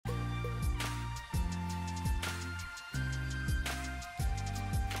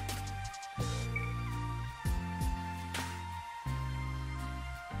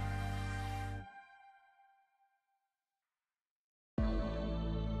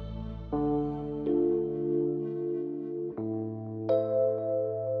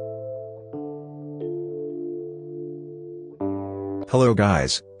Hello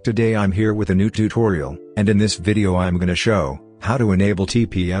guys, today I'm here with a new tutorial, and in this video I'm gonna show how to enable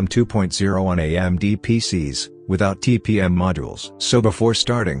TPM 2.0 on AMD PCs without TPM modules. So before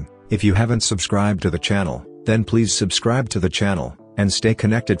starting, if you haven't subscribed to the channel, then please subscribe to the channel and stay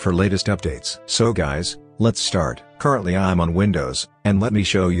connected for latest updates. So guys, let's start. Currently I'm on Windows, and let me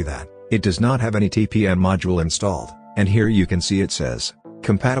show you that it does not have any TPM module installed, and here you can see it says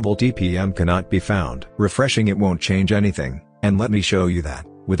compatible TPM cannot be found. Refreshing it won't change anything, and let me show you that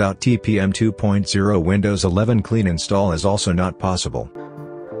without TPM 2.0 Windows 11 clean install is also not possible.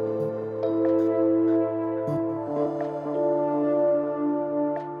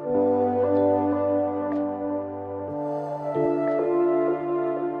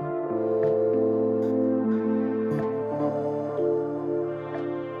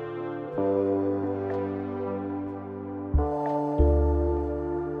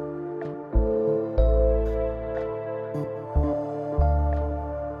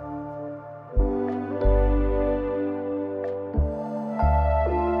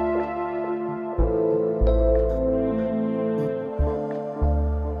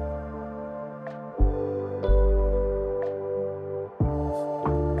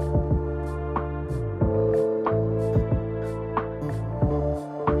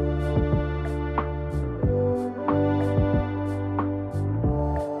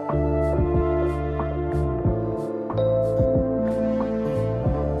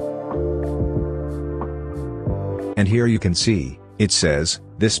 And here you can see, it says,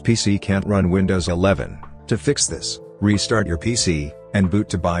 this PC can't run Windows 11. To fix this, restart your PC, and boot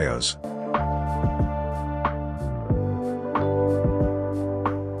to BIOS.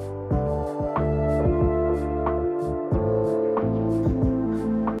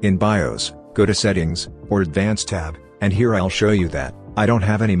 In BIOS, go to Settings, or Advanced tab, and here I'll show you that I don't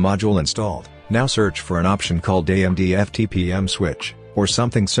have any module installed. Now search for an option called AMD TPM switch, or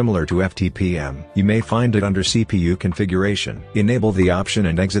something similar to TPM. You may find it under CPU configuration. Enable the option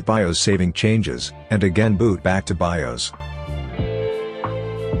and exit BIOS saving changes, and again boot back to BIOS.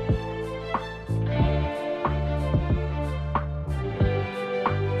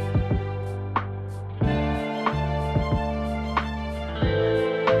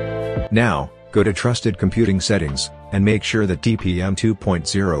 Now, go to Trusted Computing Settings, and make sure that TPM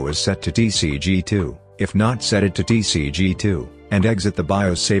 2.0 is set to TCG2, if not set it to TCG2. And exit the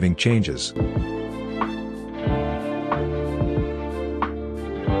BIOS saving changes.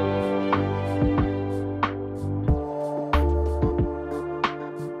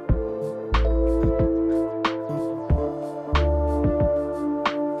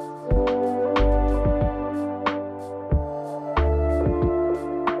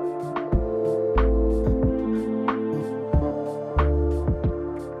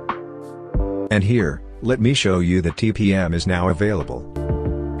 And here, let me show you that TPM is now available.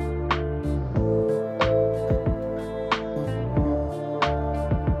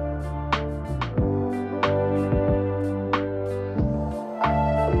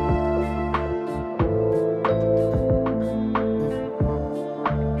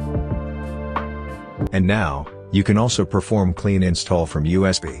 And now, you can also perform clean install from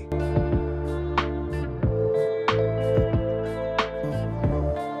USB.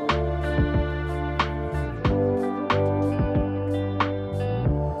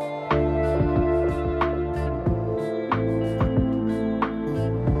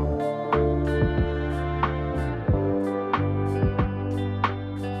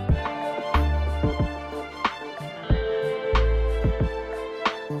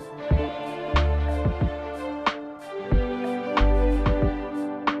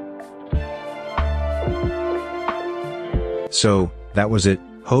 So, that was it.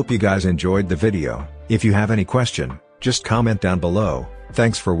 Hope you guys enjoyed the video. If you have any question, just comment down below.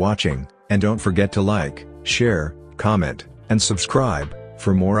 Thanks for watching, and don't forget to like, share, comment, and subscribe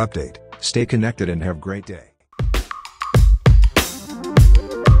for more update. Stay connected and have a great day.